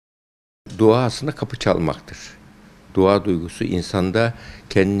Dua aslında kapı çalmaktır. Dua duygusu insanda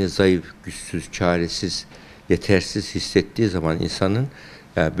kendini zayıf, güçsüz, çaresiz, yetersiz hissettiği zaman insanın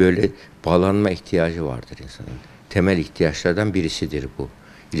yani böyle bağlanma ihtiyacı vardır insanın. Temel ihtiyaçlardan birisidir bu.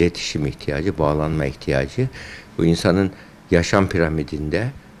 İletişim ihtiyacı, bağlanma ihtiyacı. Bu insanın yaşam piramidinde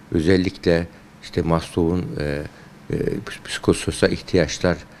özellikle işte Maslow'un psikososyal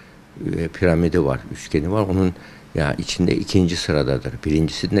ihtiyaçlar piramidi var, üçgeni var. Onun yani içinde ikinci sıradadır.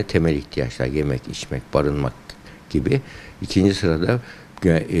 Birincisinde temel ihtiyaçlar, yemek, içmek, barınmak gibi. İkinci sırada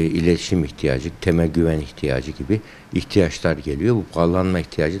iletişim ihtiyacı, temel güven ihtiyacı gibi ihtiyaçlar geliyor. Bu bağlanma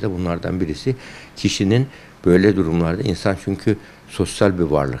ihtiyacı da bunlardan birisi. Kişinin böyle durumlarda insan çünkü sosyal bir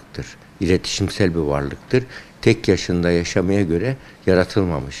varlıktır. İletişimsel bir varlıktır. Tek yaşında yaşamaya göre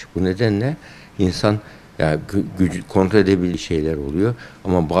yaratılmamış. Bu nedenle insan yani gücü kontrol edebildiği şeyler oluyor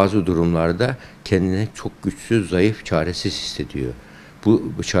ama bazı durumlarda kendini çok güçsüz, zayıf, çaresiz hissediyor.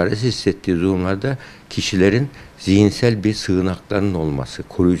 Bu çaresiz hissettiği durumlarda kişilerin zihinsel bir sığınaklarının olması,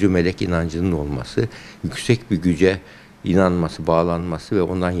 koruyucu melek inancının olması, yüksek bir güce inanması, bağlanması ve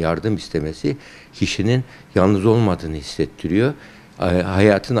ondan yardım istemesi kişinin yalnız olmadığını hissettiriyor.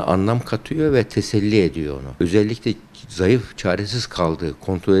 Hayatına anlam katıyor ve teselli ediyor onu. Özellikle zayıf, çaresiz kaldığı,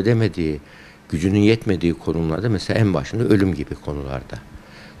 kontrol edemediği, gücünün yetmediği konularda mesela en başında ölüm gibi konularda,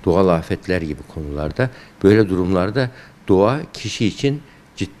 doğal afetler gibi konularda böyle durumlarda dua kişi için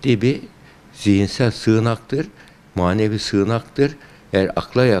ciddi bir zihinsel sığınaktır, manevi sığınaktır. Eğer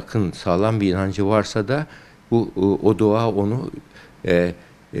akla yakın sağlam bir inancı varsa da o dua onu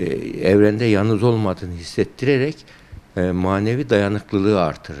evrende yalnız olmadığını hissettirerek manevi dayanıklılığı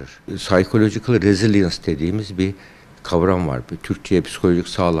artırır. Psychological resilience dediğimiz bir kavram var. Türkçe'ye psikolojik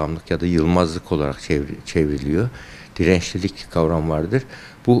sağlamlık ya da yılmazlık olarak çevriliyor. Dirençlilik kavram vardır.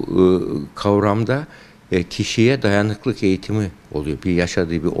 Bu kavramda kişiye dayanıklık eğitimi oluyor. Bir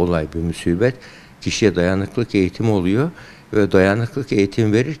yaşadığı bir olay, bir musibet kişiye dayanıklık eğitimi oluyor ve dayanıklık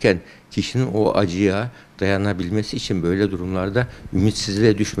eğitimi verirken kişinin o acıya dayanabilmesi için böyle durumlarda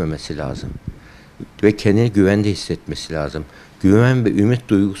ümitsizliğe düşmemesi lazım. Ve kendini güvende hissetmesi lazım. Güven ve ümit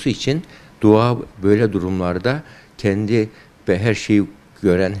duygusu için dua böyle durumlarda kendi ve her şeyi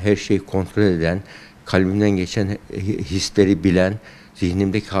gören, her şeyi kontrol eden, kalbimden geçen hisleri bilen,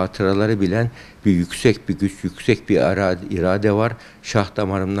 zihnimdeki hatıraları bilen bir yüksek bir güç, yüksek bir irade var. Şah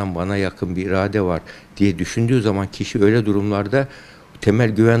damarımdan bana yakın bir irade var diye düşündüğü zaman kişi öyle durumlarda temel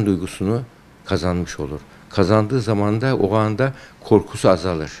güven duygusunu kazanmış olur. Kazandığı zaman da o anda korkusu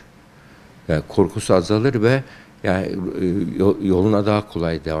azalır. Yani korkusu azalır ve yani yoluna daha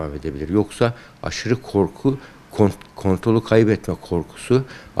kolay devam edebilir. Yoksa aşırı korku, kontrolü kaybetme korkusu,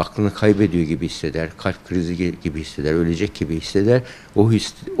 aklını kaybediyor gibi hisseder, kalp krizi gibi hisseder, ölecek gibi hisseder.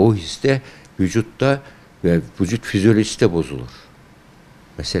 O histe vücutta ve vücut fizyolojisi de bozulur.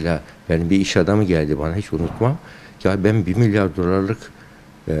 Mesela benim bir iş adamı geldi bana, hiç unutmam. Ya ben 1 milyar dolarlık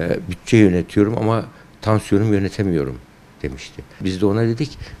bütçe yönetiyorum ama tansiyonum yönetemiyorum demişti. Biz de ona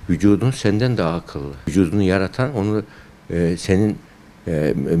dedik, vücudun senden daha akıllı. Vücudunu yaratan onu senin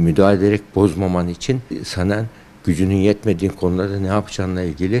müdahale ederek bozmaman için sana gücünün yetmediğin konularda ne yapacağınla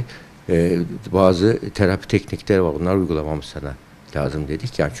ilgili bazı terapi teknikleri var. Onları uygulamamız sana lazım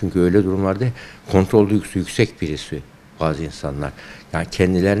dedik. Yani çünkü öyle durumlarda kontrol duygusu yüksek birisi bazı insanlar. Yani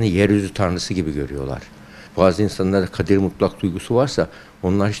kendilerini yeryüzü tanrısı gibi görüyorlar. Bazı insanlarda kader mutlak duygusu varsa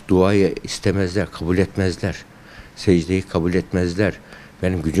onlar hiç duayı istemezler, kabul etmezler. Secdeyi kabul etmezler.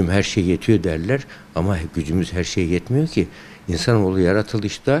 Benim gücüm her şeye yetiyor derler ama gücümüz her şeye yetmiyor ki. İnsanoğlu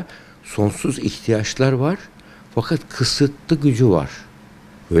yaratılışta sonsuz ihtiyaçlar var fakat kısıtlı gücü var.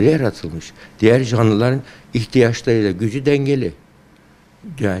 Öyle yaratılmış. Diğer canlıların ihtiyaçlarıyla gücü dengeli.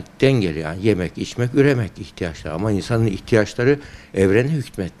 Yani dengeli yani yemek, içmek, üremek ihtiyaçları. Ama insanın ihtiyaçları evrene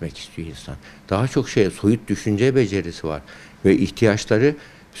hükmetmek istiyor insan. Daha çok soyut düşünce becerisi var. Ve ihtiyaçları,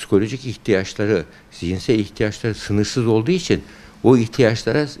 psikolojik ihtiyaçları, zihinsel ihtiyaçları sınırsız olduğu için o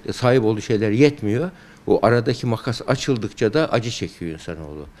ihtiyaçlara sahip olduğu şeyler yetmiyor. O aradaki makas açıldıkça da acı çekiyor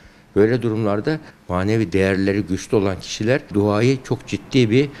insanoğlu. Böyle durumlarda manevi değerleri güçlü olan kişiler duayı çok ciddi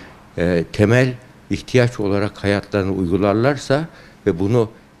bir temel ihtiyaç olarak hayatlarını uygularlarsa ve bunu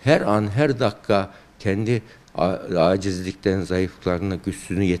her an, her dakika kendi acizlikten, zayıflıklarını,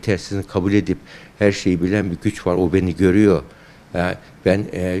 güçsüzlüğünü, yetersizliğini kabul edip her şeyi bilen bir güç var, o beni görüyor. Yani ben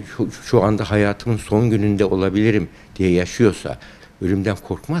şu anda hayatımın son gününde olabilirim diye yaşıyorsa ölümden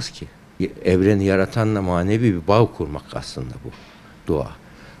korkmaz ki. Evreni yaratanla manevi bir bağ kurmak aslında bu dua.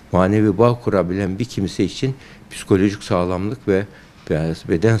 Manevi bağ kurabilen bir kimse için psikolojik sağlamlık ve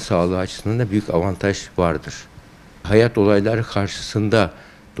beden sağlığı açısından da büyük avantaj vardır. Hayat olayları karşısında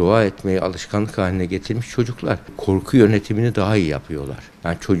dua etmeyi alışkanlık haline getirmiş çocuklar korku yönetimini daha iyi yapıyorlar.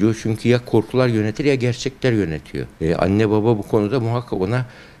 Yani çocuğu çünkü ya korkular yönetir ya gerçekler yönetiyor. Anne baba bu konuda muhakkak ona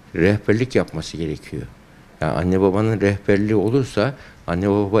rehberlik yapması gerekiyor. Yani anne babanın rehberliği olursa, anne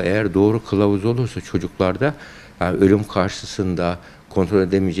baba eğer doğru kılavuz olursa çocuklarda, yani ölüm karşısında, kontrol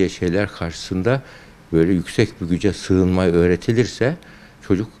edemeyeceği şeyler karşısında böyle yüksek bir güce sığınmayı öğretilirse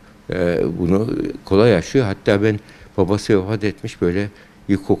çocuk bunu kolay yaşıyor. Hatta ben babası vefat etmiş böyle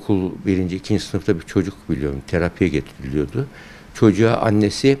ilkokul 1. 2. sınıfta bir çocuk biliyorum, terapiye getiriliyordu. Çocuğa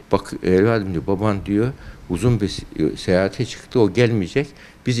annesi, bak evladım diyor, baban diyor uzun bir seyahate çıktı, o gelmeyecek,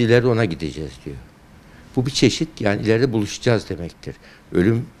 biz ileride ona gideceğiz diyor. Bu bir çeşit, yani ileride buluşacağız demektir.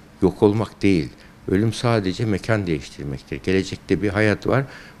 Ölüm yok olmak değil. Ölüm sadece mekan değiştirmektir. Gelecekte bir hayat var,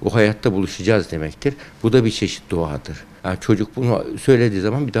 o hayatta buluşacağız demektir. Bu da bir çeşit duadır. Yani çocuk bunu söylediği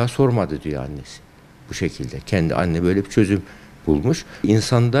zaman bir daha sormadı diyor annesi. Bu şekilde. Kendi anne böyle bir çözüm bulmuş.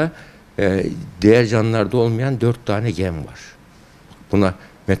 İnsanda diğer canlılarda olmayan 4 tane gen var. Buna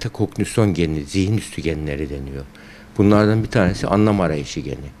metakognisyon geni, zihin üstü genleri deniyor. Bunlardan bir tanesi anlam arayışı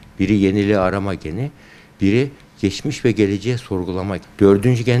geni. Biri yeniliği arama geni, biri geçmiş ve geleceğe sorgulama.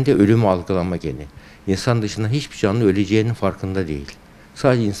 4. gen de ölümü algılama geni. İnsan dışında hiçbir canlı öleceğinin farkında değil.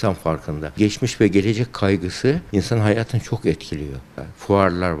 Sadece insan farkında. Geçmiş ve gelecek kaygısı insan hayatını çok etkiliyor. Yani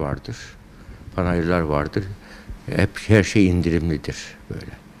fuarlar vardır, panayırlar vardır. Hep her şey indirimlidir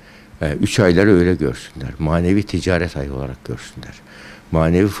böyle. 3 ayları öyle görsünler. Manevi ticaret ayı olarak görsünler.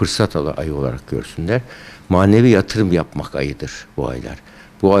 Manevi fırsat ayı olarak görsünler. Manevi yatırım yapmak ayıdır bu aylar.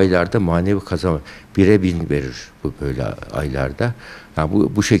 Bu aylarda manevi kazanma 1'e 1000 verir bu böyle aylarda. Yani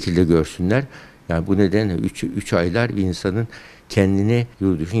bu şekilde görsünler. Yani bu nedenle 3 aylar bir insanın kendini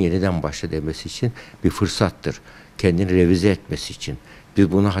düşün yeniden başla demesi için bir fırsattır. Kendini revize etmesi için.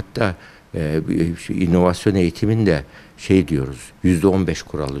 Biz bunu hatta inovasyon eğitiminde diyoruz, %15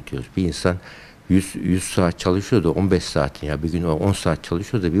 kuralı diyoruz. Bir insan 100 saat çalışıyor da 15 saatini, ya bir gün 10 saat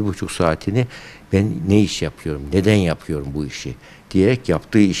çalışıyor da 1,5 saatini ben ne iş yapıyorum, neden yapıyorum bu işi diyerek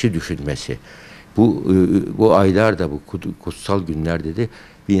yaptığı işi düşünmesi. Bu aylarda, bu kutsal günlerde de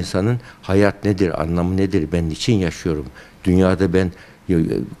bir insanın hayat nedir, anlamı nedir, ben niçin yaşıyorum, dünyada ben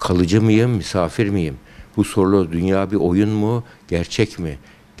kalıcı mıyım, misafir miyim? Bu sorular, dünya bir oyun mu, gerçek mi?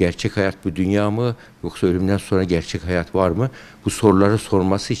 Gerçek hayat bu dünya mı, yoksa ölümden sonra gerçek hayat var mı? Bu soruları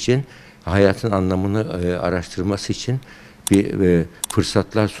sorması için, hayatın anlamını araştırması için bir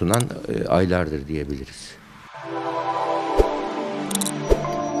fırsatlar sunan aylardır diyebiliriz.